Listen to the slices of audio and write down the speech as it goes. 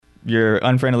your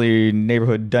unfriendly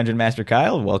neighborhood dungeon master,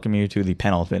 Kyle. Welcome you to the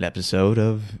penultimate episode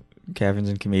of Caverns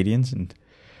and Comedians, and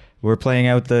we're playing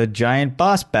out the giant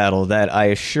boss battle that I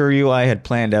assure you I had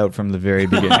planned out from the very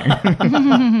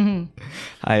beginning.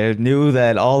 I knew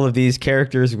that all of these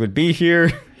characters would be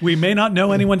here. We may not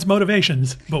know anyone's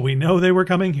motivations, but we know they were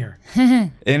coming here.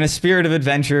 In a spirit of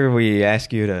adventure, we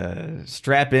ask you to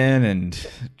strap in and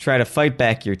try to fight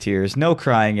back your tears. No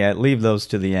crying yet. Leave those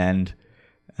to the end.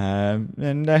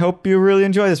 And I hope you really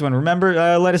enjoy this one.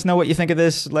 Remember, let us know what you think of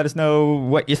this. Let us know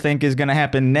what you think is going to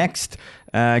happen next.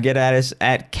 Get at us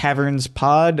at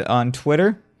CavernsPod on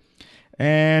Twitter.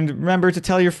 And remember to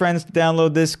tell your friends to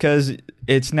download this because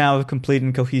it's now a complete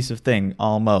and cohesive thing,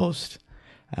 almost.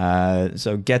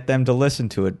 So get them to listen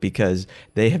to it because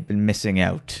they have been missing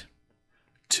out.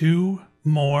 2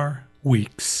 more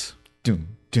weeks.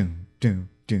 Doom, doom, doom,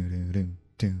 doom, doom,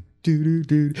 doom.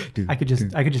 I could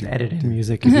just edit in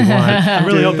music if you want. I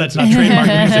really hope that's not trademark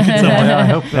music in some way. I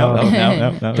hope so.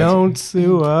 No. Don't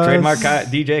sue us. Trademark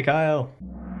DJ Kyle.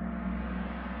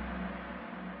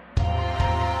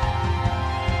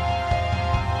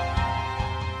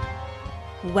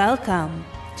 Welcome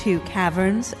to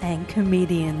Caverns and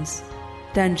Comedians,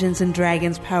 Dungeons and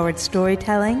Dragons powered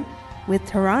storytelling with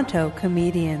Toronto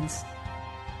comedians.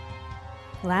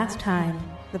 Last time,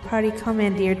 the party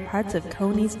commandeered parts of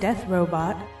Coney's death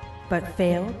robot, but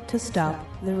failed to stop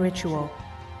the ritual.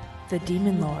 The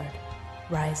Demon Lord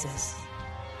rises.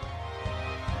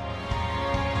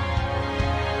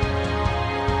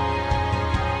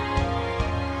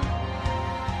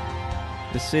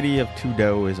 The city of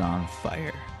Tudo is on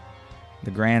fire.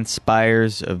 The grand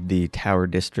spires of the Tower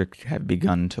District have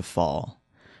begun to fall.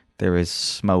 There is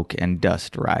smoke and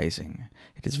dust rising.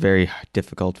 It is very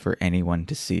difficult for anyone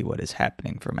to see what is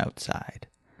happening from outside.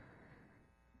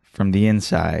 From the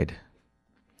inside,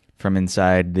 from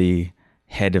inside the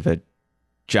head of a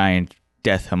giant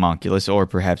death homunculus, or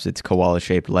perhaps its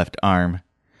koala-shaped left arm,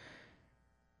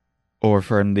 or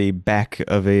from the back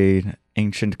of an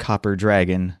ancient copper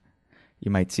dragon,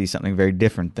 you might see something very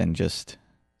different than just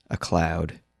a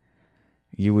cloud.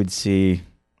 You would see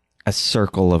a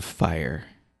circle of fire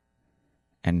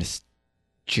and this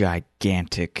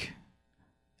gigantic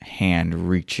hand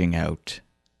reaching out,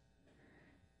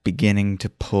 beginning to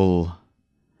pull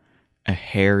a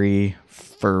hairy,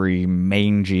 furry,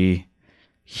 mangy,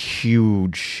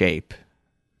 huge shape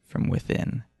from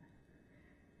within.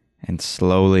 And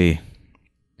slowly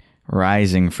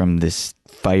rising from this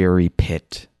fiery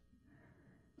pit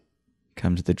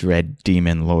comes the dread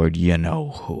demon lord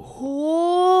you-know-who.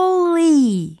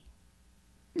 Holy!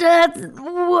 That's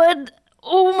what...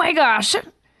 Oh my gosh.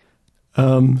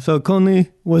 So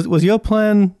Conley, was your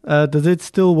plan, does it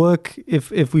still work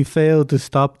if we fail to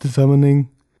stop the summoning?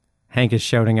 Hank is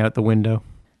shouting out the window.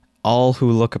 All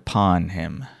who look upon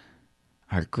him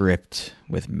are gripped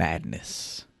with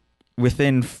madness.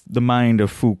 Within the mind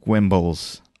of Fook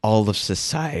Wimbles, all of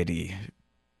society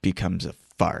becomes a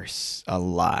farce, a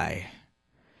lie.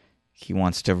 He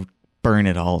wants to burn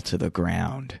it all to the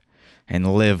ground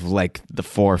and live like the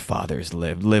forefathers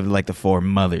lived, live like the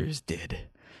foremothers did,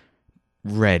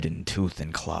 red in tooth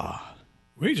and claw.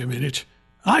 Wait a minute.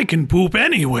 I can poop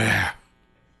anywhere.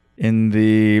 In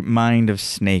the mind of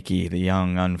Snaky, the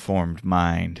young, unformed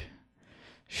mind,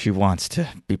 she wants to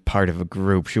be part of a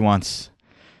group. She's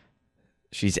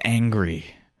angry,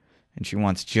 and she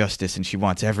wants justice, and she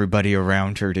wants everybody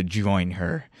around her to join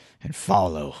her and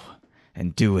follow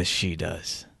and do as she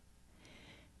does.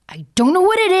 I don't know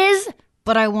what it is,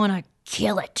 but I want to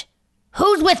kill it.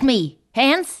 Who's with me?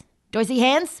 Hands? Do I see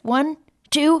hands? 1,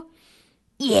 2?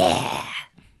 Yeah.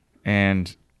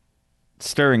 And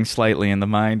stirring slightly in the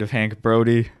mind of Hank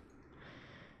Brody,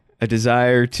 a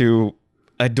desire to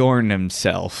adorn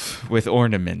himself with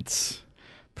ornaments,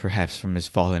 perhaps from his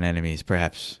fallen enemies,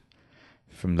 perhaps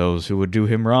from those who would do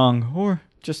him wrong, or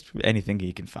just anything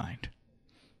he can find.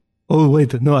 Oh,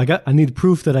 wait, no, I need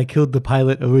proof that I killed the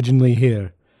pilot originally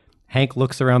here. Hank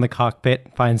looks around the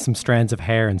cockpit, finds some strands of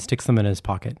hair, and sticks them in his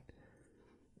pocket.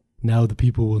 Now the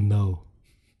people will know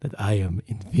that I am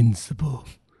invincible.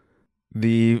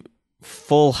 The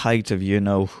full height of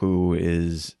you-know-who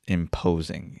is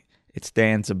imposing. It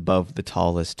stands above the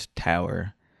tallest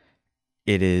tower.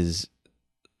 It is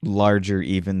larger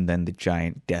even than the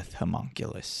giant death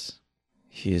homunculus.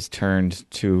 He is turned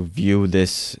to view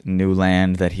this new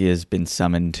land that he has been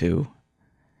summoned to,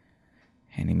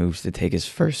 and he moves to take his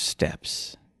first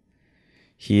steps.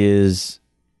 He is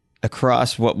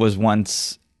across what was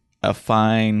once a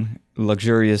fine,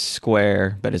 luxurious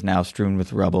square, but is now strewn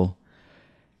with rubble.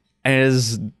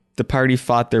 As The party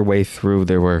fought their way through.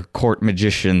 There were court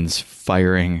magicians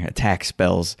firing attack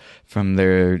spells from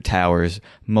their towers.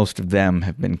 Most of them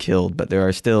have been killed, but there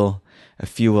are still a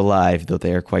few alive, though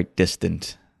they are quite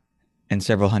distant. And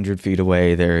several hundred feet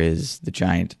away, there is the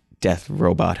giant death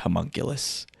robot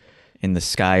homunculus. In the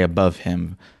sky above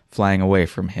him, flying away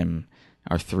from him,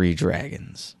 are 3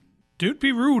 dragons. Don't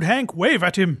be rude, Hank. Wave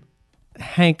at him.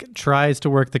 Hank tries to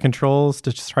work the controls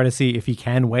to just try to see if he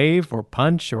can wave or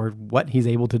punch or what he's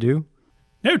able to do.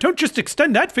 No, don't just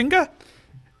extend that finger.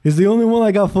 He's the only one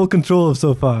I got full control of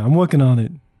so far. I'm working on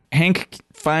it. Hank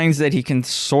finds that he can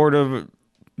sort of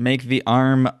make the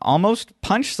arm almost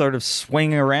punch sort of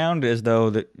swing around as though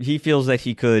that he feels that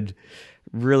he could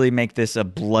really make this a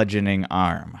bludgeoning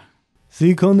arm.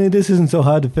 See, Coney, this isn't so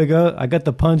hard to figure out. I got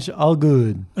the punch all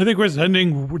good. I think we're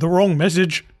sending the wrong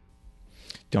message.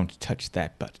 Don't touch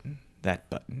that button. That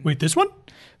button. Wait, this one?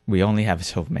 We only have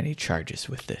so many charges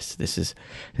with this. This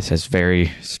has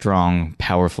very strong,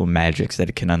 powerful magics that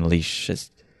it can unleash as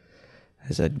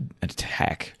an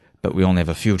attack. But we only have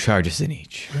a few charges in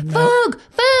each. Foog!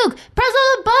 Foog! Press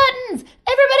all the buttons!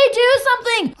 Everybody do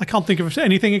something! I can't think of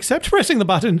anything except pressing the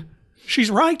button.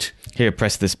 She's right. Here,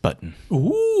 press this button.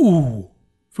 Ooh.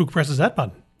 Fook presses that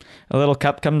button. A little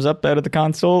cup comes up out of the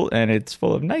console, and it's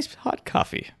full of nice hot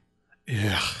coffee.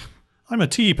 Yeah, I'm a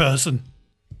tea person.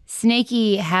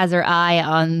 Snaky has her eye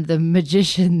on the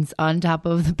magicians on top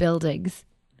of the buildings.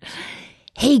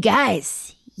 Hey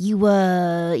guys, you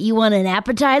want an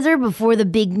appetizer before the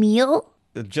big meal?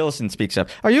 Jillison speaks up.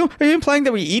 Are you implying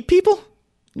that we eat people?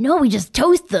 No, we just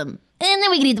toast them. And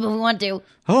then we can eat them if we want to.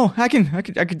 Oh, I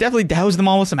could definitely douse them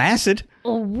all with some acid.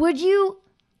 Oh, would you?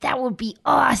 That would be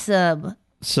awesome.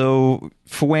 So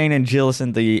Fuwain and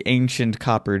Jillison, the ancient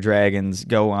copper dragons,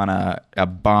 go on a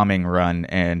bombing run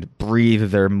and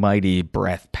breathe their mighty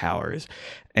breath powers.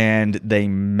 And they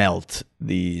melt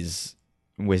these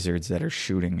wizards that are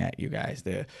shooting at you guys.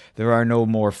 There are no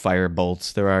more fire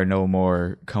bolts. There are no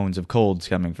more cones of colds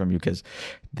coming from you because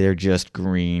they're just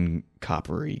green,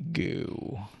 coppery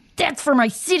goo. That's for my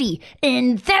city,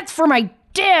 and that's for my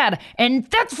dad, and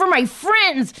that's for my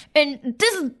friends, and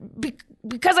this is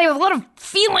because I have a lot of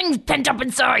feelings pent up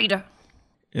inside.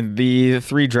 The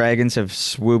 3 dragons have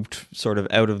swooped sort of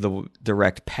out of the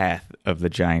direct path of the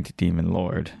giant demon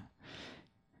lord.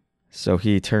 So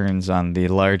he turns on the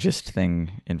largest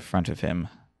thing in front of him,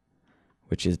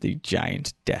 which is the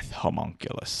giant death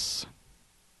homunculus.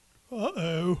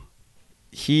 Uh-oh.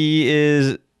 He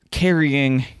is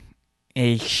carrying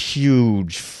a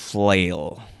huge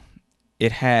flail.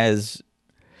 It has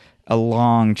a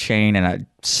long chain and a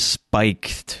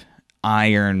spiked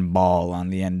iron ball on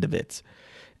the end of it.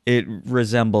 It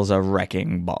resembles a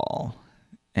wrecking ball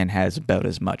and has about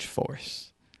as much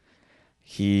force.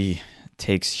 He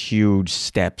takes huge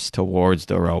steps towards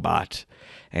the robot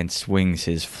and swings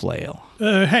his flail.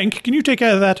 Hank, can you take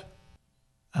care of that?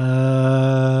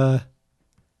 I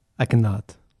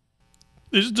cannot.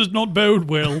 This does not bode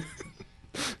well.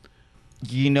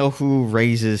 You know who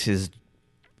raises his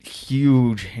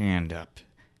huge hand up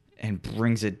and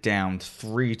brings it down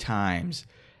 3 times?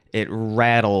 It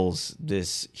rattles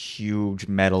this huge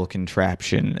metal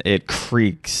contraption. It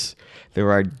creaks.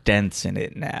 There are dents in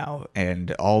it now,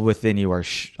 and all within are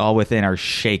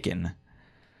shaken.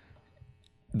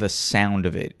 The sound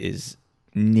of it is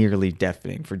nearly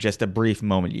deafening. For just a brief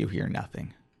moment, you hear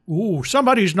nothing. Ooh,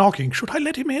 somebody's knocking. Should I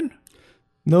let him in?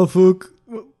 No, Fook.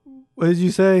 What did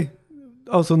you say?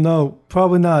 Also, no.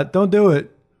 Probably not. Don't do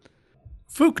it.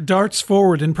 Fook darts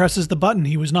forward and presses the button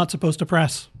he was not supposed to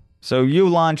press. So you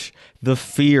launch the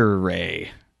Fear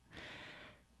Ray,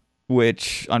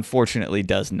 which unfortunately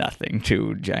does nothing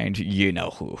to Giant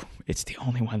You-Know-Who. It's the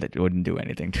only one that wouldn't do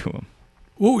anything to him.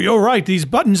 Ooh, you're right. These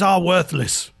buttons are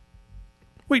worthless.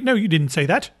 Wait, no, you didn't say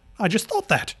that. I just thought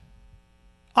that.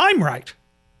 I'm right.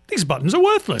 These buttons are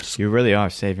worthless. You really are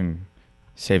saving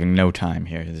no time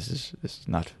here. This is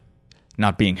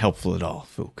not being helpful at all,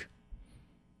 Fook.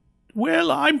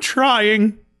 Well, I'm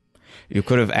trying. You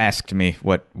could have asked me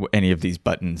what any of these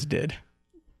buttons did.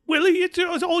 Well,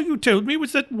 all you told me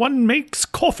was that one makes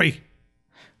coffee.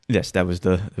 Yes, that was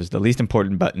the least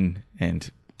important button,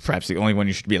 and perhaps the only one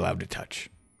you should be allowed to touch.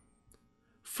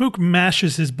 Fook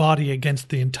mashes his body against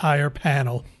the entire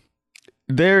panel.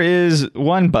 There is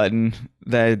one button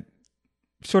that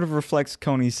sort of reflects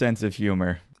Coney's sense of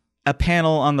humor. A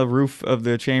panel on the roof of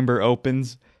the chamber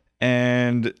opens,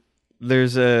 and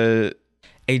there's a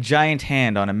giant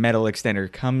hand on a metal extender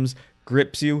comes,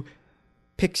 grips you,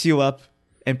 picks you up,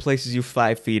 and places you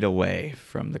 5 feet away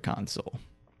from the console.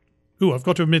 Ooh, I've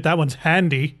got to admit that one's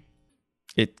handy.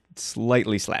 It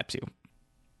slightly slaps you.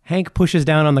 Hank pushes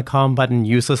down on the comm button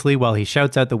uselessly while he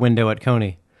shouts out the window at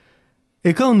Coney.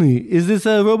 Hey, Coney, is this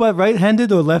robot right-handed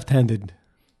or left-handed?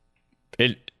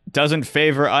 It doesn't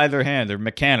favor either hand. They're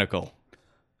mechanical.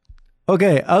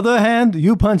 Okay, other hand,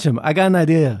 you punch him. I got an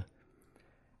idea.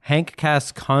 Hank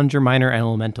casts Conjure Minor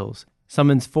Elementals,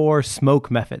 summons 4 smoke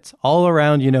mephits, all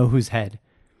around you-know-whose head.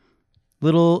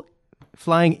 Little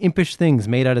flying impish things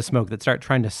made out of smoke that start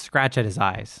trying to scratch at his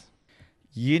eyes.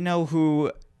 You know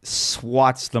who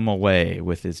swats them away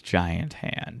with his giant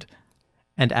hand.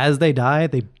 And as they die,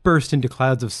 they burst into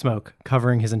clouds of smoke,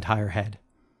 covering his entire head.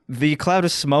 The cloud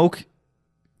of smoke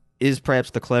is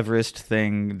perhaps the cleverest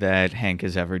thing that Hank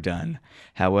has ever done.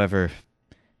 However,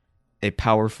 a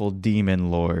powerful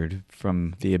demon lord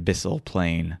from the abyssal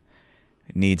plane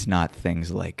needs not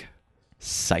things like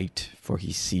sight, for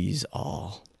he sees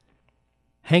all.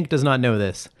 Hank does not know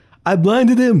this. I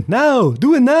blinded him! Now!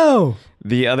 Do it now!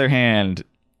 The other hand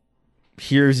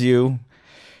hears you,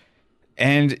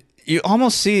 and you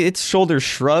almost see its shoulders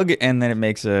shrug, and then it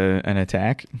makes an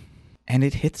attack, and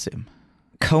it hits him.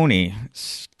 Coney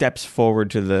steps forward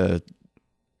to the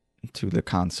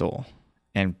console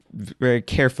and very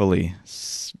carefully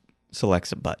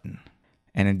selects a button,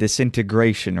 and a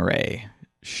disintegration ray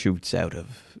shoots out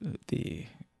of the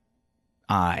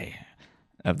eye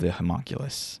of the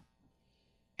homunculus.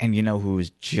 And you know who is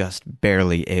just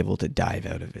barely able to dive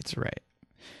out of its ray?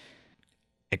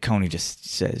 And Coney just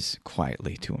says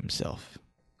quietly to himself,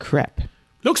 "Crap.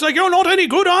 Looks like you're not any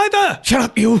good either. Shut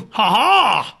up, you!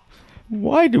 Ha-ha!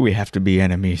 Why do we have to be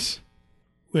enemies?"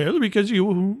 Well, because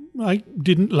I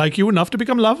didn't like you enough to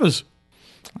become lovers.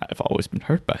 I've always been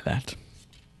hurt by that.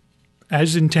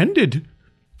 As intended.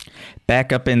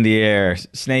 Back up in the air,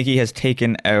 Snaky has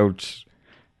taken out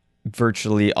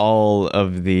virtually all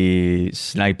of the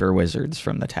sniper wizards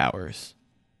from the towers.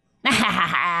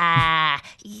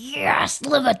 Yes,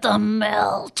 live at the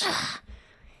melt.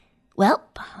 Well,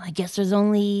 I guess there's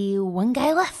only one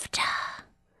guy left.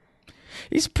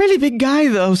 He's a pretty big guy,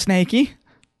 though, Snaky.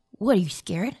 What, are you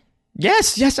scared?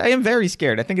 Yes, I am very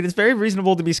scared. I think it is very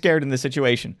reasonable to be scared in this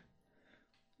situation.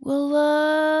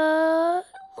 Well,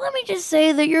 let me just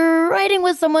say that you're riding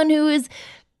with someone who is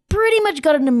pretty much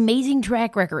got an amazing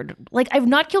track record. Like, I've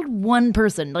not killed one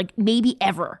person, like maybe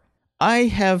ever. I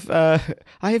have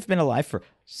been alive for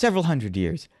several hundred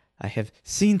years. I have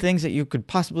seen things that you could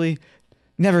possibly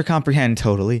never comprehend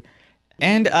totally.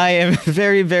 And I am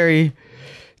very, very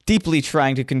deeply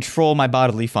trying to control my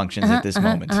bodily functions at this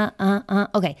moment.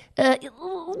 Okay,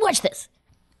 watch this.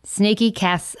 Snaky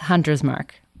casts Hunter's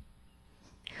Mark.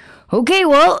 Okay,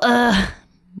 well,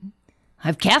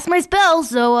 I've cast my spell,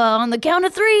 so on the count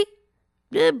of 3,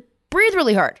 breathe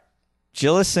really hard.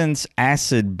 Jillison's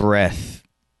acid breath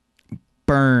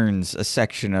burns a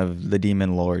section of the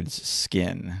Demon Lord's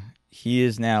skin. He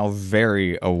is now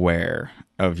very aware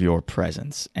of your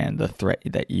presence and the threat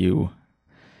that you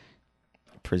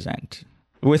present.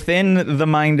 Within the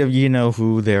mind of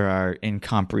you-know-who, there are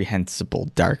incomprehensible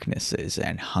darknesses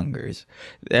and hungers.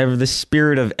 The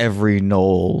spirit of every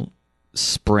knoll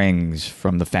springs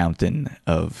from the fountain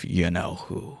of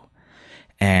you-know-who.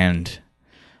 And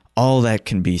all that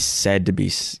can be said to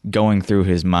be going through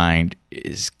his mind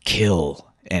is kill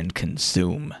and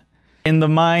consume. In the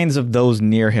minds of those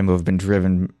near him who have been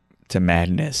driven to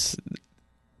madness,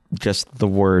 just the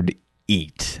word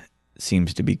eat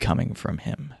seems to be coming from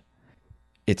him.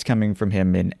 It's coming from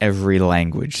him in every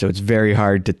language, so it's very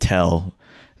hard to tell.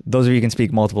 Those of you who can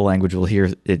speak multiple languages will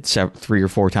hear it 3 or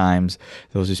 4 times.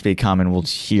 Those who speak common will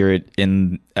hear it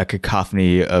in a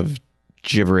cacophony of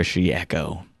gibberishy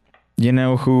echo. You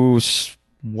know who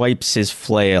wipes his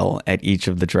flail at each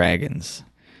of the dragons?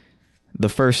 The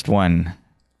first one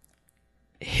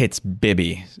hits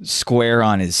Bibby square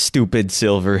on his stupid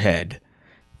silver head.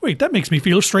 Wait, that makes me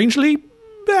feel strangely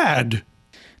bad.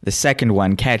 The second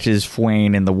one catches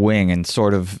Fwain in the wing and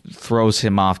sort of throws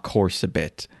him off course a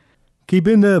bit. Keep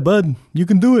in there, bud. You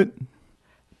can do it.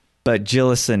 But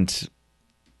Jillicent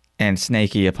and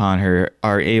Snaky upon her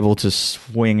are able to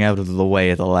swing out of the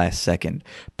way at the last second,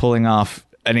 pulling off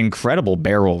an incredible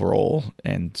barrel roll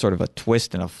and sort of a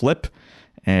twist and a flip,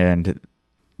 and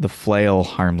the flail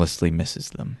harmlessly misses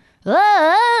them.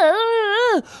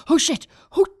 Oh, shit.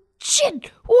 Oh, shit.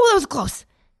 Oh, that was close.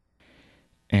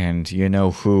 And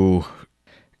you-know-who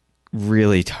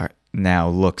really now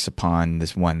looks upon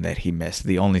this one that he missed,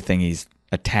 the only thing he's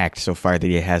attacked so far that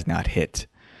he has not hit.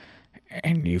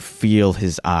 And you feel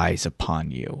his eyes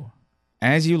upon you.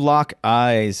 As you lock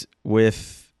eyes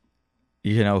with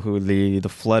you-know-who, the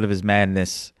flood of his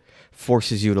madness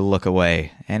forces you to look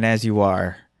away. And as you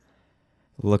are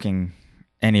looking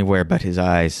anywhere but his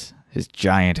eyes, his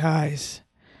giant eyes,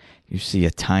 you see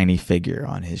a tiny figure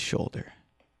on his shoulder.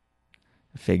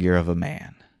 A figure of a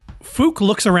man. Fook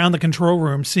looks around the control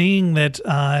room, seeing that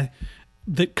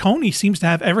that Coney seems to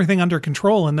have everything under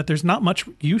control and that there's not much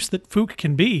use that Fook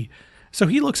can be. So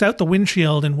he looks out the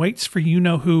windshield and waits for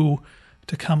you-know-who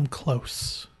to come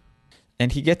close.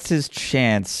 And he gets his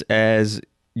chance as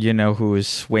you-know-who is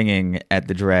swinging at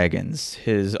the dragons.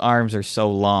 His arms are so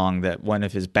long that one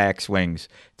of his back swings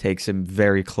takes him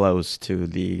very close to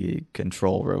the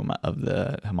control room of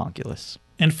the homunculus.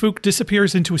 And Fook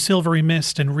disappears into a silvery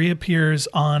mist and reappears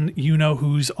on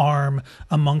you-know-who's arm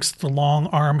amongst the long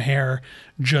arm hair,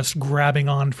 just grabbing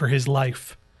on for his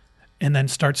life, and then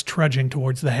starts trudging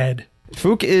towards the head.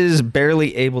 Fook is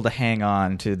barely able to hang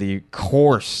on to the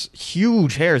coarse,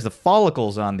 huge hairs. The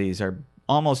follicles on these are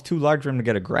almost too large for him to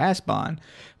get a grasp on,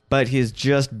 but he's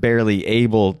just barely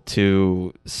able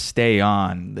to stay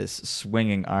on this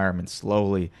swinging arm and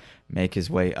slowly make his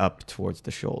way up towards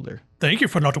the shoulder. Thank you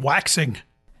for not waxing.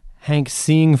 Hank,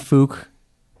 seeing Fook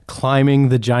climbing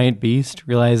the giant beast,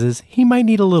 realizes he might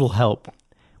need a little help.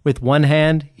 With one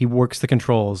hand, he works the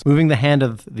controls, moving the hand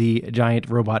of the giant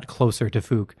robot closer to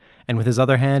Fook, and with his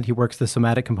other hand, he works the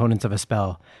somatic components of a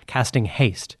spell, casting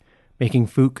haste, making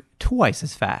Fook twice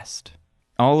as fast.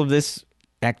 All of this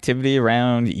activity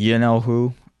around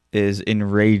you-know-who is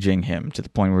enraging him to the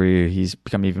point where he's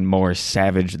become even more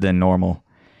savage than normal.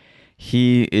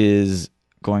 He is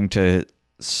going to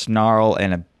snarl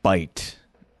and bite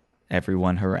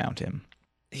everyone around him.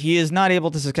 He is not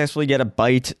able to successfully get a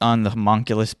bite on the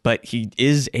homunculus, but he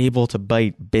is able to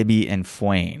bite Bibby and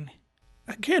Fwain.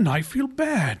 Again, I feel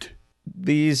bad.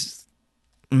 These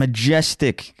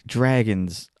majestic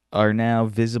dragons are now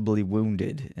visibly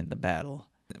wounded in the battle.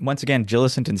 Once again,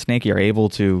 Jillicent and Snaky are able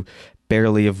to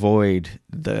barely avoid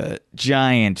the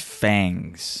giant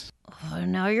fangs. Oh,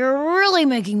 now you're really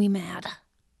making me mad.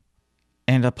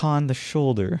 And upon the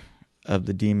shoulder of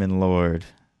the demon lord,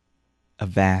 a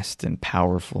vast and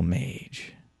powerful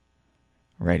mage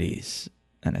readies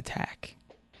an attack.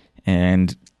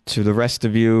 And to the rest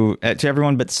of you, to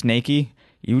everyone but Snaky,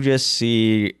 you just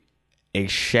see a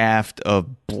shaft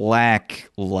of black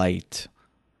light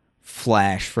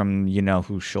flash from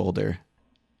you-know-who's shoulder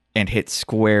and hit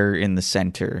square in the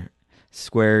center,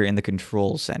 square in the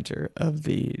control center of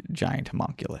the giant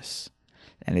homunculus.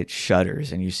 And it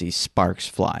shudders, and you see sparks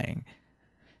flying.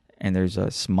 And there is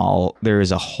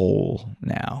a hole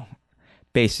now,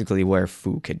 basically where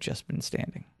Fook had just been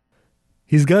standing.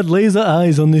 He's got laser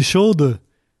eyes on his shoulder.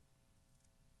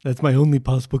 That's my only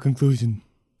possible conclusion.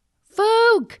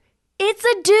 Fook! It's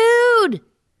a dude!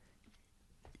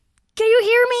 Can you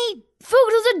hear me? Fook,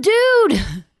 there's a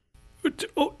dude!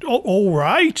 All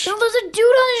right. No, there's a dude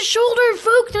on his shoulder,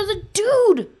 Fook! There's a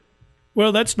dude!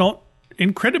 Well, that's not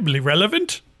incredibly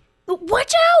relevant.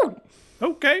 Watch out!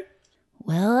 Okay.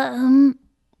 Well,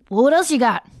 what else you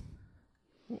got?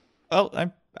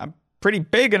 Well, I'm pretty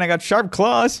big and I got sharp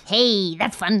claws. Hey,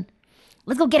 that's fun.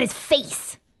 Let's go get his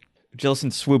face.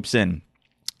 Jillicent swoops in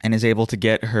and is able to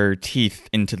get her teeth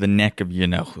into the neck of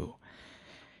you-know-who.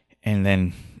 And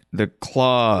then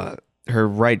her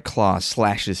right claw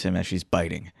slashes him as she's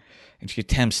biting. And she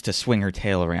attempts to swing her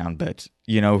tail around, but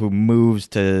you-know-who moves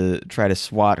to try to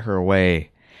swat her away.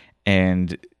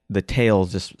 And the tail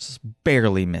just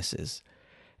barely misses.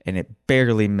 And it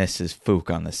barely misses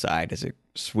Fook on the side as it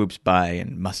swoops by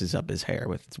and musses up his hair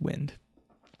with its wind.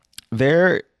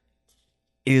 There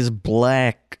is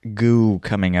black goo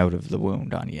coming out of the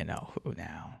wound on you-know-who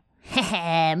now.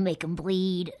 Make him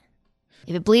bleed.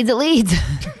 If it bleeds, it leads.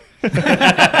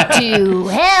 To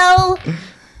hell!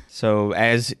 So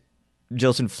as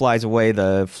Jillicent flies away,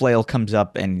 the flail comes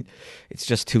up and it's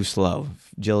just too slow.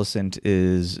 Jillicent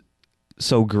is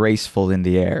so graceful in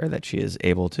the air that she is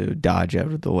able to dodge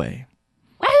out of the way.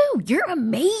 Wow, you're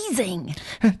amazing.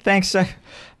 Thanks.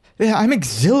 I'm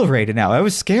exhilarated now. I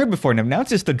was scared before, and now it's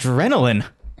just adrenaline.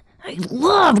 I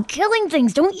love killing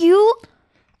things, don't you?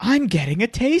 I'm getting a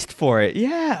taste for it,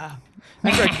 yeah.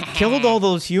 After I killed all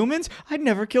those humans, I'd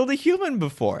never killed a human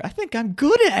before. I think I'm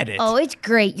good at it. Oh, it's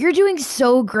great. You're doing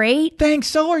so great. Thanks,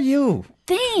 so are you.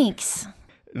 Thanks.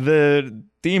 The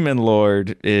demon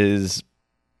lord is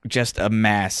just a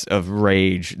mass of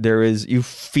rage. You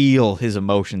feel his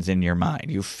emotions in your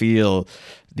mind. You feel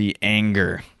the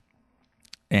anger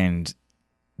and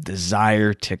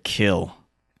desire to kill.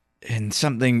 And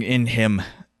something in him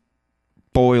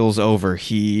boils over.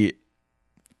 He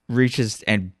reaches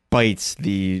and bites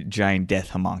the giant death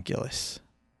homunculus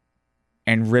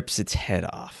and rips its head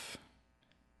off.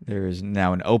 There is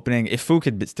now an opening. If Fook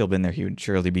had still been there, he would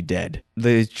surely be dead.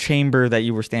 The chamber that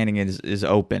you were standing in is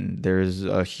open. There is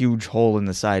a huge hole in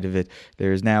the side of it.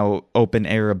 There is now open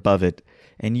air above it.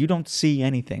 And you don't see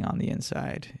anything on the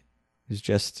inside. There's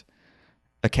just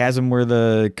a chasm where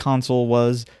the console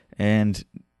was and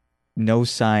no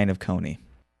sign of Coney.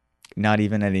 Not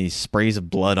even any sprays of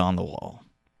blood on the wall.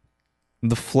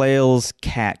 The flails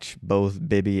catch both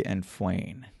Bibby and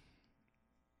Fwain,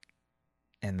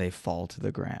 and they fall to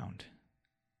the ground.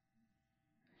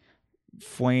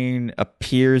 Fwain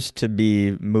appears to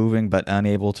be moving but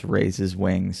unable to raise his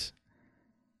wings,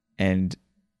 and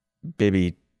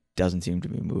Bibby doesn't seem to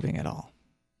be moving at all.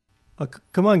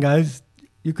 Come on, guys.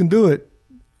 You can do it.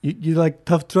 You like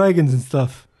tough dragons and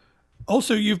stuff.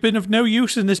 Also, you've been of no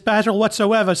use in this battle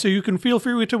whatsoever, so you can feel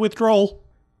free to withdraw.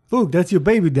 Fook, that's your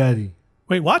baby daddy.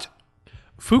 Wait, what?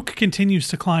 Fook continues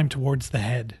to climb towards the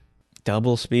head.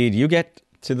 Double speed. You get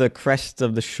to the crest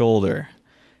of the shoulder,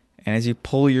 and as you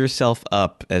pull yourself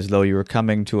up as though you were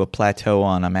coming to a plateau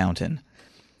on a mountain,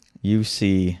 you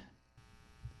see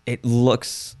it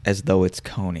looks as though it's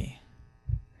Coney,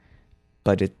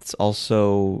 but it's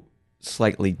also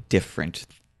slightly different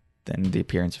than the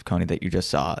appearance of Coney that you just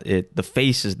saw. The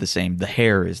face is the same, the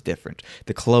hair is different,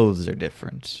 the clothes are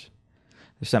different.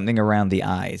 There's something around the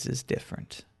eyes is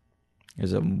different.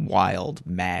 There's a wild,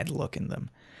 mad look in them.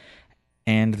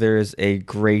 And there's a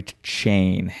great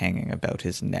chain hanging about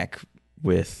his neck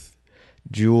with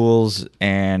jewels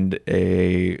and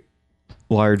a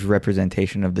large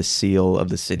representation of the seal of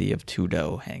the city of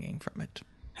Tudo hanging from it.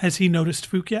 Has he noticed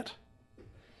Fook yet?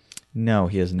 No,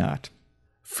 he has not.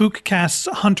 Fook casts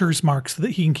hunter's mark so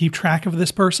that he can keep track of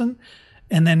this person,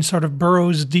 and then sort of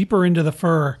burrows deeper into the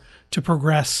fur to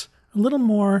progress a little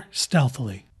more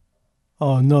stealthily.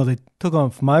 Oh no, they took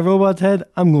off my robot's head?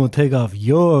 I'm going to take off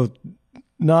your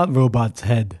not robot's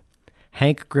head.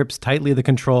 Hank grips tightly the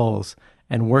controls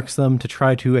and works them to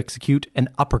try to execute an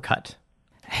uppercut.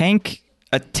 Hank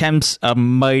attempts a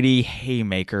mighty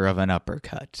haymaker of an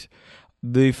uppercut.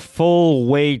 The full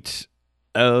weight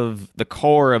of the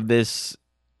core of this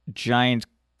giant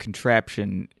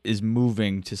contraption is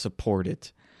moving to support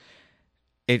it.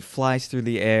 It flies through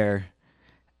the air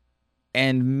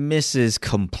and misses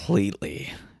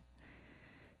completely.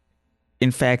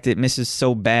 In fact, it misses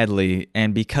so badly,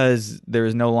 and because there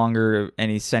is no longer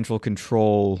any central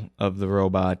control of the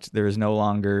robot, there is no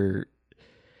longer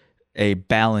a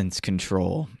balance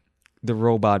control, the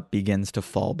robot begins to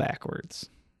fall backwards.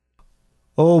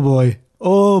 Oh boy.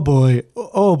 Oh boy.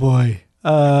 Oh boy.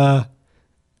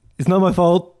 It's not my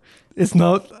fault. It's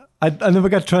not. I never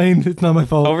got trained. It's not my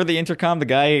fault. Over the intercom,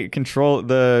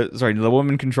 the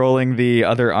woman controlling the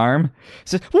other arm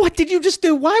says, "What did you just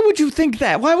do? Why would you think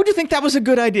that? Why would you think that was a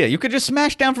good idea? You could just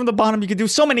smash down from the bottom. You could do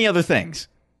so many other things."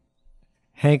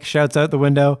 Hank shouts out the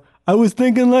window, "I was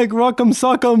thinking like Rock'em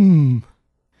Sock'em."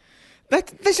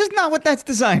 This is not what that's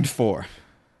designed for.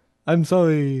 I'm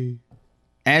sorry.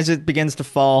 As it begins to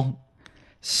fall,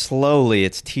 slowly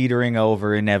it's teetering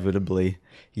over inevitably.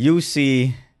 You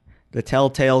see the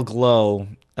telltale glow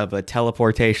of a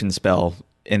teleportation spell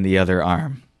in the other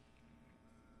arm.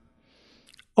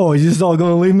 Oh, is this all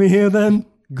going to leave me here then?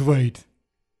 Great.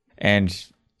 And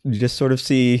you just sort of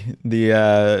see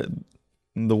the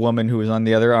woman who is on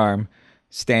the other arm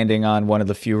standing on one of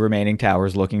the few remaining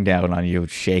towers looking down on you,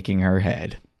 shaking her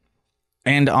head.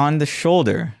 And on the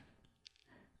shoulder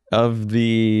of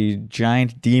the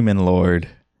giant demon lord,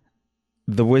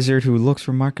 the wizard who looks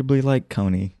remarkably like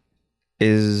Coney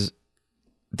is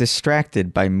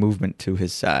distracted by movement to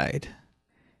his side.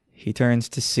 He turns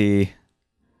to see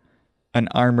an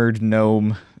armored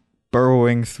gnome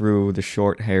burrowing through the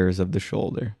short hairs of the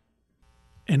shoulder.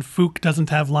 And Fook doesn't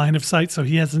have line of sight, so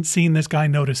he hasn't seen this guy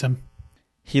notice him.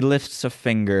 He lifts a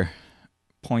finger,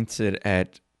 points it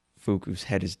at Fook, whose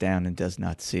head is down and does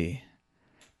not see.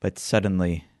 But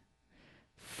suddenly,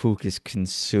 Fook is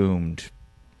consumed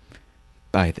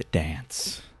by the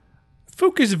dance.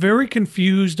 Fook is very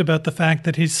confused about the fact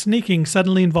that his sneaking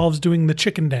suddenly involves doing the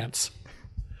chicken dance.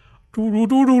 Wait,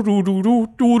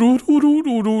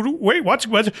 what?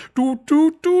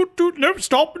 No,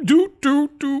 stop.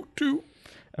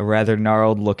 A rather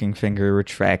gnarled-looking finger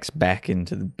retracts back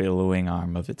into the billowing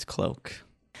arm of its cloak.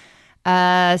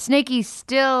 Snakey's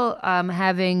still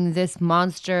having this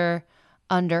monster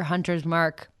under Hunter's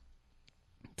mark.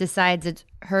 Decides it's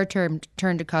her turn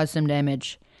to cause some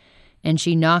damage, and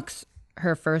she knocks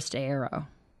her first arrow.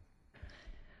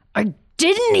 I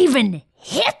didn't even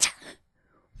hit.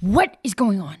 What is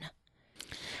going on?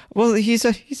 Well, he's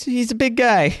a big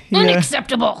guy.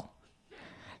 Unacceptable.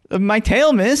 My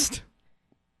tail missed.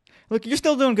 Look, you're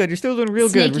still doing good. You're still doing real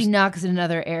good. Snaky knocks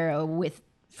another arrow with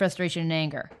frustration and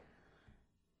anger.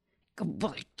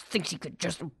 Well, he thinks he could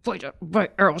just avoid my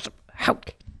arrows. How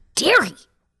dare he?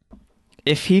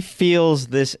 If he feels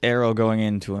this arrow going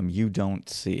into him, you don't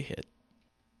see it.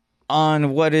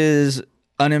 On what is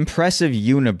an impressive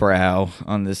unibrow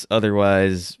on this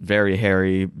otherwise very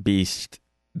hairy beast,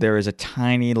 there is a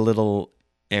tiny little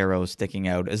arrow sticking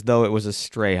out as though it was a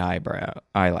stray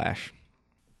eyelash.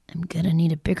 I'm gonna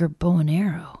need a bigger bow and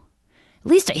arrow. At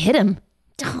least I hit him.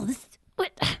 Oh,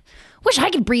 wish I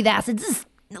could breathe acid. This is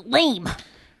lame.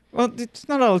 Well, it's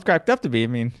not all it's cracked up to be. I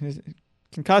mean, it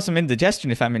can cause some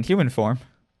indigestion if I'm in human form.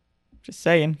 Just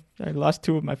saying. I lost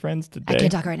 2 of my friends today. I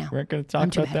can't talk right now. We're going to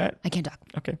talk about that? I can't talk.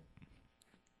 Okay.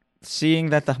 Seeing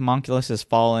that the homunculus has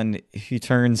fallen, he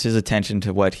turns his attention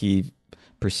to what he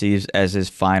perceives as his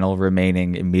final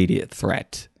remaining immediate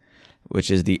threat,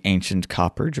 which is the ancient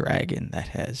copper dragon that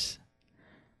has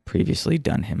previously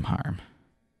done him harm.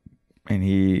 And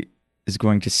he is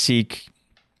going to seek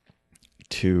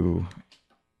to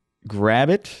grab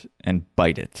it and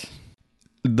bite it.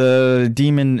 The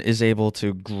demon is able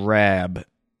to grab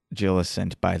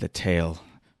Jillicent by the tail,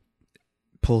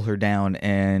 pull her down,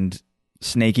 and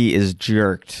Snaky is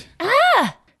jerked.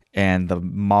 Ah! And the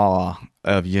maw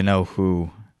of you-know-who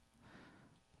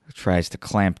tries to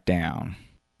clamp down.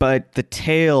 But the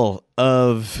tail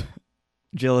of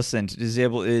Jillicent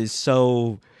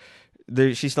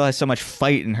she still has so much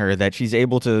fight in her that she's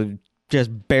able to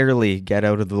just barely get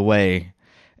out of the way.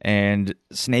 And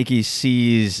Snaky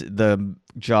sees the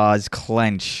jaws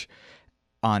clench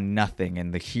on nothing,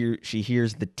 and she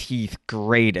hears the teeth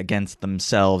grate against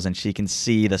themselves, and she can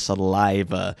see the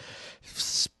saliva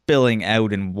spilling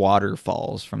out in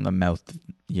waterfalls from the mouth of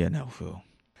you-know-who.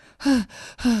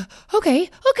 Okay.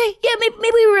 Yeah, maybe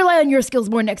we rely on your skills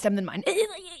more next time than mine.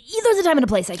 There's a time and a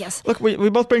place, I guess. Look, we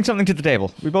both bring something to the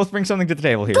table.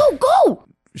 Here. Go!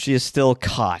 She is still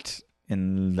caught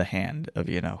in the hand of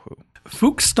you-know-who.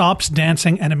 Fook stops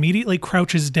dancing and immediately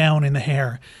crouches down in the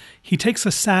hair. He takes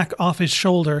a sack off his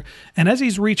shoulder, and as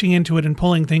he's reaching into it and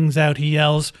pulling things out, he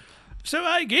yells, "So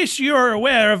I guess you're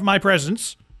aware of my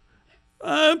presence.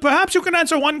 Perhaps you can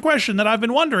answer one question that I've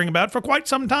been wondering about for quite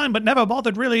some time, but never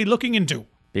bothered really looking into."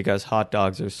 Because hot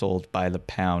dogs are sold by the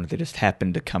pound, they just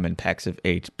happen to come in packs of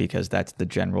 8 because that's the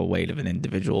general weight of an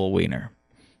individual wiener.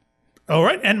 All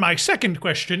right, and my second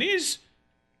question is,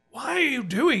 why are you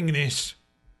doing this?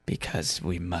 Because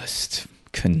we must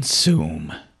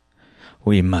consume.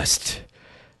 We must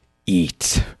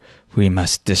eat. We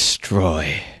must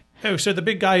destroy. Oh, so the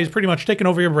big guy is pretty much taken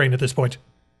over your brain at this point.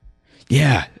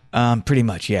 Yeah, pretty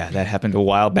much, yeah. That happened a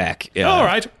while back. All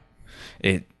right.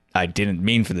 I didn't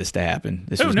mean for this to happen.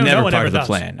 This was no never one part ever of the does.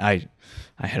 plan. I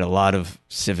had a lot of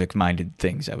civic-minded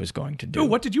things I was going to do. Oh,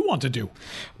 what did you want to do?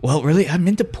 Well, really, I'm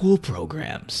into pool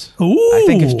programs. Ooh. I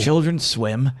think if children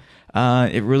swim,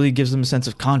 it really gives them a sense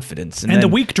of confidence. And the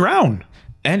weak drown.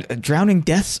 And drowning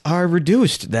deaths are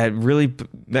reduced. That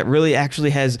really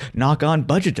actually has knock-on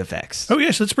budget effects. Oh,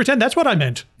 yes, let's pretend that's what I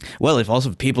meant. Well, if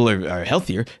also people are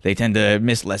healthier, they tend to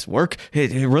miss less work.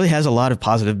 It really has a lot of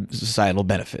positive societal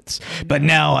benefits. But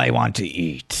now I want to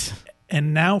eat.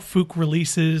 And now Fook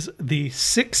releases the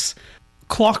 6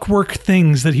 clockwork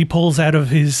things that he pulls out of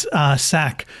his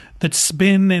sack that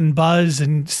spin and buzz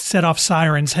and set off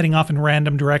sirens heading off in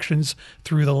random directions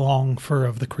through the long fur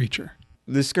of the creature.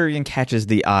 The Scurrian catches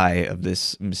the eye of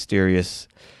this mysterious,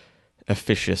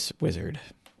 officious wizard,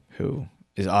 who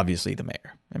is obviously the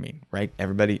mayor. I mean, right?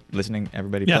 Everybody listening?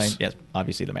 Everybody Yes. playing? Yes,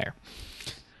 obviously the mayor.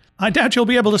 I doubt you'll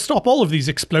be able to stop all of these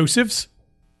explosives.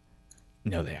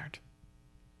 No, they aren't.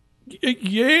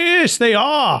 Yes, they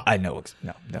are. I know.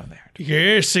 No, they aren't.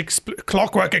 Yes,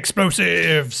 clockwork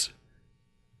explosives.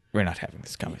 We're not having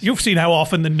this conversation. You've seen how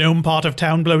often the gnome part of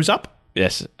town blows up.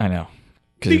 Yes, I know.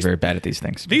 Because you're very bad at these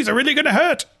things. These are really going to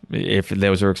hurt. If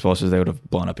those were explosives, they would have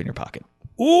blown up in your pocket.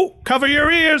 Ooh, cover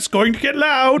your ears. Going to get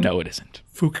loud. No, it isn't.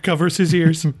 Fook covers his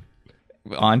ears.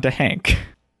 On to Hank.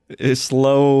 Is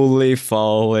slowly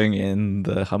falling in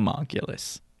the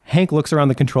homunculus. Hank looks around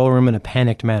the control room in a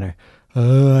panicked manner.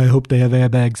 I hope they have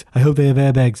airbags. I hope they have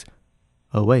airbags.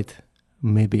 Oh, wait.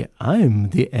 Maybe I'm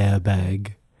the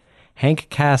airbag. Hank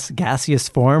casts gaseous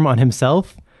form on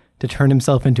himself to turn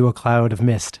himself into a cloud of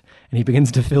mist, and he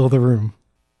begins to fill the room.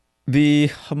 The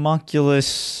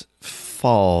homunculus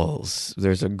falls.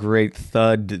 There's a great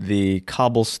thud. The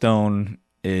cobblestone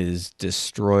is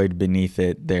destroyed beneath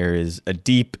it. There is a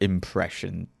deep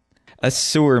impression. A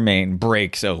sewer main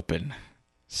breaks open,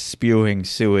 spewing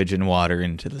sewage and water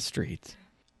into the street.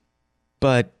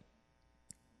 But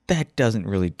that doesn't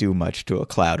really do much to a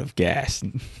cloud of gas.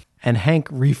 and Hank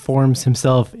reforms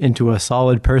himself into a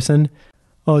solid person.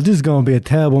 Oh, this is going to be a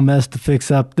terrible mess to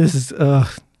fix up. This is,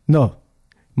 no.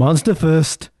 Monster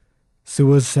first,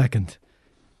 sewers second.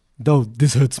 Though,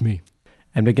 this hurts me.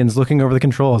 And begins looking over the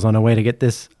controls on a way to get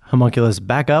this homunculus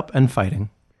back up and fighting.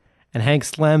 And Hank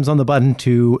slams on the button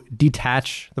to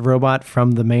detach the robot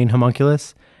from the main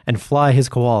homunculus and fly his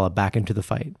koala back into the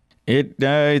fight.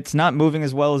 It's not moving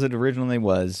as well as it originally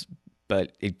was,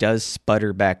 but it does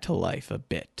sputter back to life a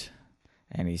bit.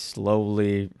 And he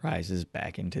slowly rises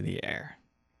back into the air.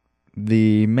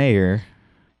 The mayor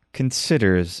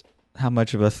considers how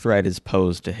much of a threat is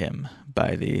posed to him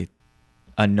by the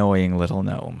annoying little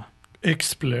gnome.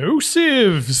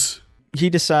 Explosives!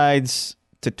 He decides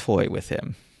to toy with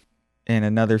him, and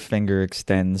another finger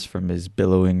extends from his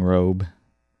billowing robe,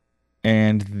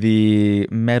 and the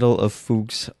metal of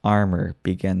Fook's armor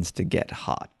begins to get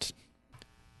hot.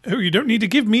 Oh, you don't need to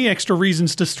give me extra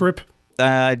reasons to strip.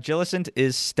 Jillicent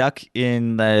is stuck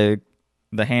in the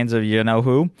hands of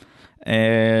you-know-who,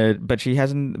 but she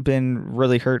hasn't been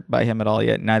really hurt by him at all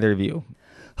yet, neither of you.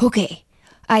 Okay,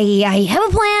 I have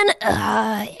a plan,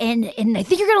 and I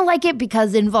think you're gonna like it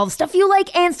because it involves stuff you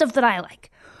like and stuff that I like.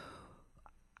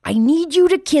 I need you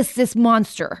to kiss this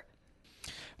monster.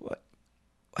 What?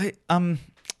 Like,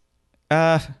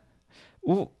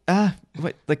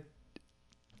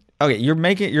 okay, you're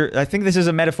making, I think this is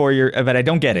a metaphor, but I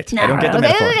don't get it. I don't get the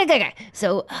metaphor. Okay.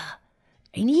 So,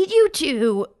 I need you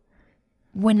to,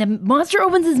 when the monster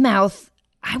opens his mouth,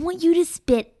 I want you to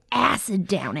spit acid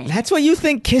down it. That's what you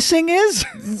think kissing is?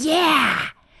 Yeah.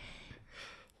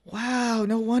 Wow,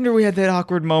 no wonder we had that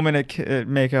awkward moment at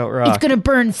Makeout Rock. It's going to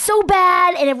burn so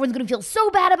bad, and everyone's going to feel so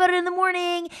bad about it in the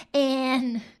morning,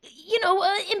 and,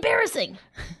 embarrassing.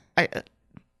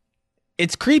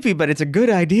 It's creepy, but it's a good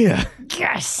idea.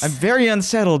 Yes. I'm very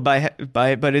unsettled by it,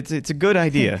 but it's a good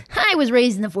idea. I was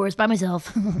raised in the forest by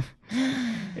myself.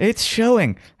 It's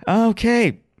showing.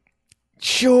 Okay.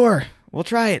 Sure. We'll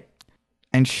try it.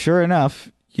 And sure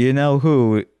enough,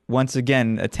 you-know-who once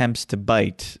again attempts to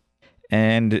bite,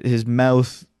 and his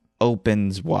mouth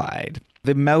opens wide.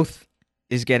 The mouth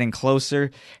is getting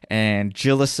closer, and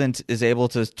Jillicent is able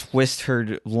to twist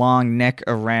her long neck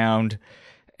around,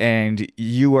 and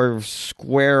you are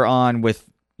square on with,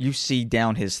 you see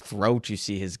down his throat, you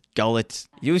see his gullet,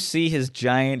 you see his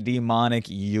giant demonic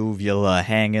uvula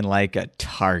hanging like a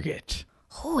target.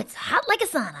 Oh, it's hot like a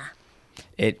sauna.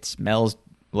 It smells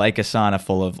like a sauna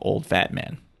full of old fat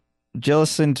men.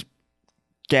 Jillicent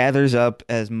gathers up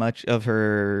as much of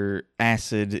her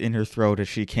acid in her throat as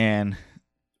she can,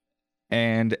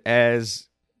 and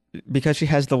because she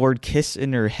has the word kiss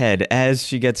in her head, as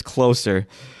she gets closer,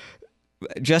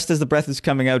 just as the breath is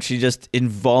coming out, she just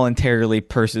involuntarily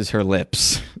purses her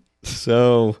lips.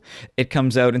 So it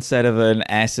comes out, instead of an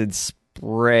acid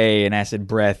spray, an acid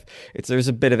breath, there's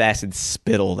a bit of acid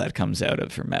spittle that comes out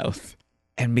of her mouth.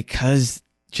 And because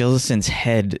Jillicent's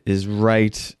head is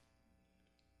right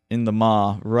in the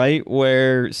maw, right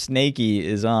where Snaky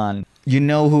is on,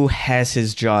 you-know-who has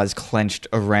his jaws clenched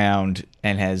around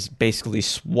and has basically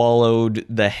swallowed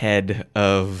the head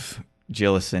of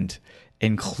Jillicent,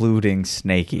 including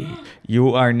Snaky. You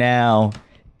are now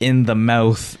in the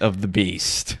mouth of the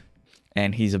beast,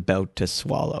 and he's about to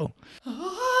swallow.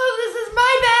 Oh, this is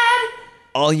my bad.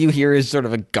 All you hear is sort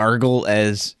of a gargle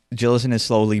as Jillicent is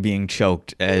slowly being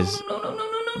choked as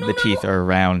the teeth are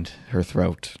around her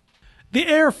throat. The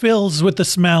air fills with the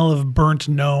smell of burnt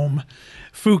gnome.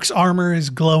 Fook's armor is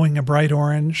glowing a bright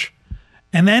orange.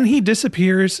 And then he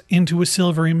disappears into a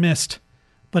silvery mist,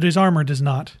 but his armor does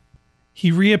not.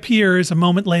 He reappears a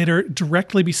moment later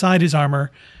directly beside his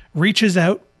armor, reaches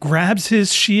out, grabs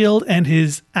his shield and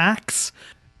his axe,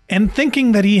 and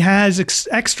thinking that he has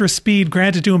extra speed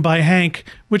granted to him by Hank,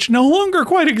 which no longer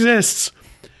quite exists,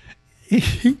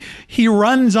 he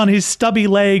runs on his stubby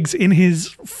legs in his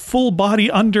full body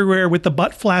underwear with the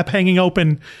butt flap hanging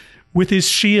open with his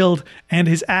shield and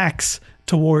his axe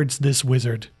towards this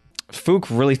wizard. Fook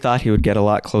really thought he would get a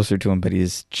lot closer to him, but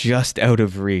he's just out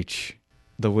of reach.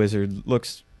 The wizard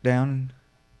looks down,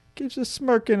 gives a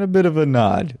smirk and a bit of a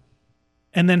nod.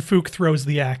 And then Fook throws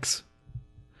the axe.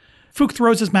 Fook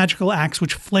throws his magical axe,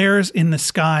 which flares in the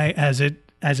sky as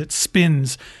it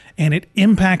spins, and it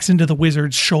impacts into the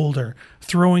wizard's shoulder,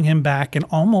 throwing him back and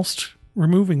almost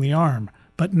removing the arm,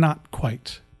 but not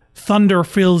quite. Thunder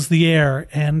fills the air,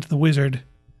 and the wizard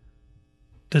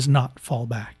does not fall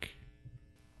back.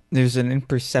 There's an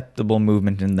imperceptible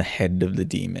movement in the head of the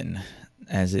demon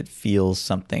as it feels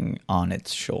something on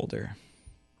its shoulder.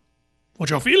 What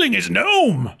you're feeling is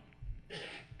gnome!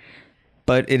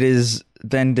 But it is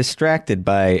then distracted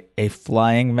by a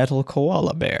flying metal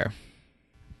koala bear.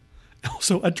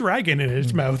 Also, a dragon in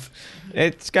his mouth.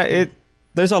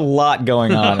 There's a lot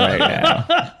going on right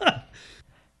now.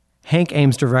 Hank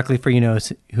aims directly for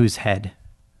you-know-who's head,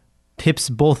 tips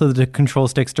both of the control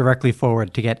sticks directly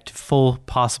forward to get to full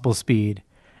possible speed,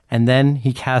 and then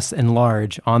he casts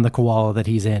Enlarge on the koala that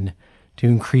he's in to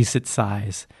increase its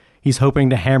size. He's hoping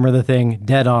to hammer the thing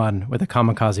dead on with a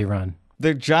kamikaze run.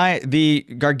 The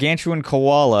gargantuan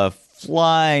koala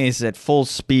flies at full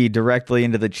speed directly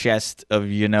into the chest of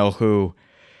you-know-who.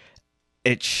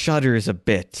 It shudders a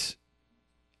bit,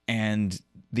 and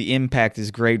the impact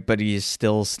is great, but he is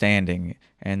still standing,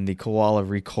 and the koala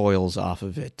recoils off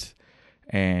of it,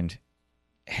 and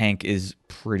Hank is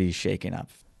pretty shaken up.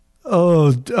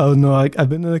 Oh no, I've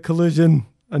been in a collision.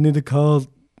 I need to call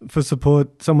for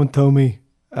support. Someone told me.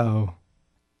 Oh.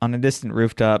 On a distant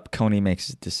rooftop, Coney makes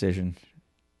his decision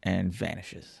and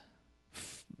vanishes.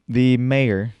 The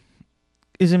mayor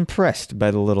is impressed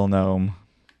by the little gnome.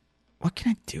 What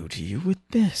can I do to you with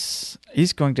this?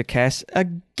 He's going to cast a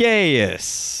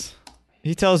Gaius.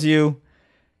 He tells you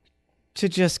to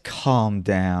just calm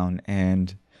down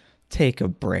and take a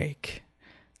break.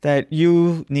 That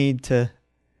you need to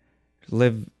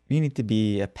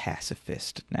be a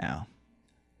pacifist now.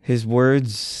 His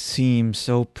words seem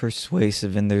so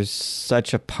persuasive, and there's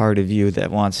such a part of you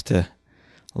that wants to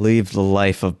leave the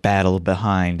life of battle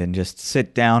behind and just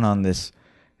sit down on this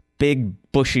big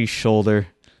bushy shoulder.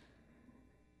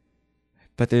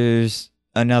 But there's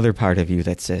another part of you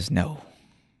that says, no,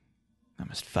 I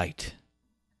must fight.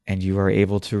 And you are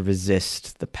able to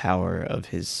resist the power of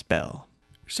his spell.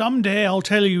 Someday I'll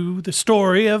tell you the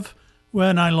story of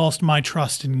when I lost my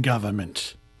trust in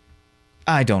government.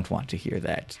 I don't want to hear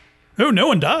that. Oh, no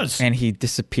one does. And he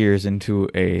disappears into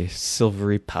a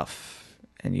silvery puff,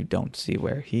 and you don't see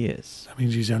where he is. That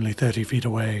means he's only 30 feet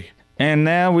away. And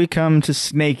now we come to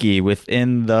Snaky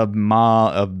within the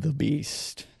maw of the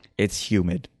beast. It's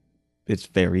humid. It's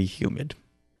very humid.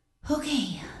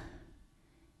 Okay,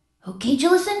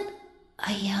 Jillison,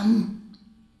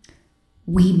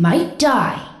 we might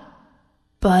die,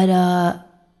 but,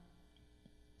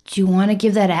 do you want to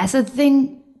give that acid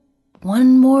thing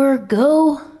one more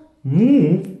go?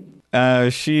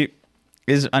 She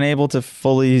is unable to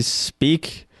fully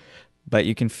speak, but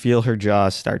you can feel her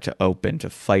jaws start to open to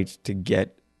fight to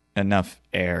get enough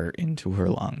air into her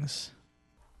lungs.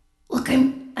 Look,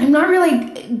 I'm not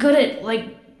really good at,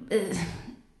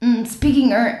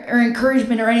 speaking or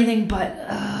encouragement or anything, but,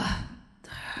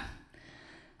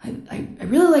 I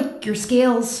really like your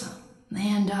scales,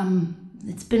 and,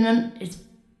 it's been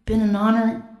an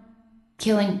honor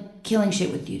killing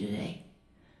shit with you today.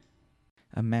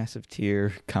 A massive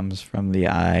tear comes from the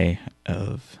eye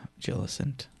of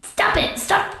Jillison. Stop it!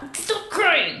 Stop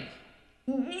crying!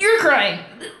 You're crying!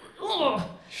 Ugh.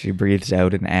 She breathes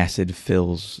out and acid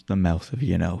fills the mouth of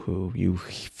you-know-who. You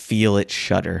feel it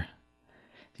shudder.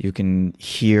 You can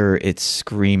hear it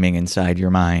screaming inside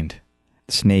your mind.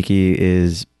 Snaky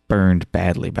is burned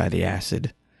badly by the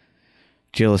acid.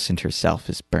 Jillison herself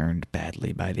is burned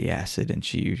badly by the acid, and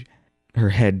her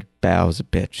head bows a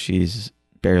bit. She's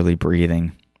barely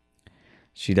breathing.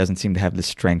 She doesn't seem to have the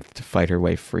strength to fight her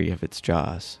way free of its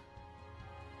jaws.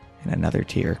 And another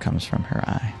tear comes from her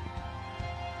eye.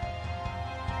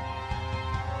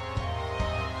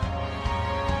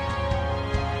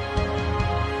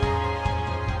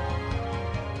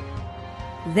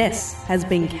 This has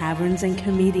been Caverns and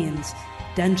Comedians,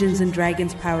 Dungeons and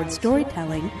Dragons powered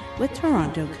storytelling with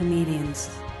Toronto comedians.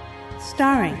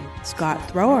 Starring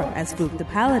Scott Thrower as Fook the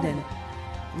Paladin,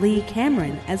 Lee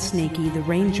Cameron as Snaky the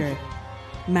Ranger,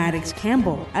 Maddox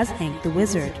Campbell as Hank the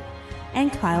Wizard,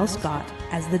 and Kyle Scott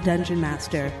as the Dungeon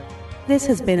Master. This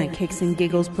has been a Kicks and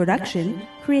Giggles production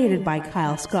created by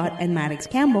Kyle Scott and Maddox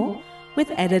Campbell,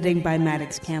 with editing by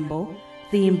Maddox Campbell,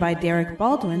 theme by Derek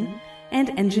Baldwin,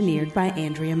 and engineered by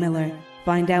Andrea Miller.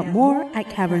 Find out more at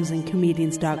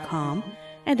cavernsandcomedians.com,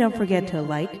 and don't forget to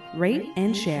like, rate,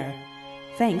 and share.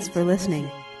 Thanks for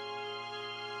listening.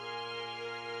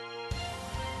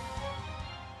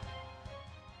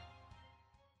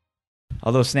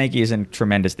 Although Snaky is in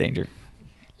tremendous danger.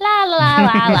 La la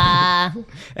la la.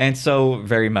 And so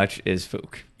very much is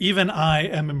Fook. Even I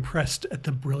am impressed at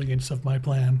the brilliance of my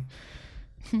plan.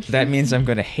 That means I'm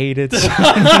going to hate it.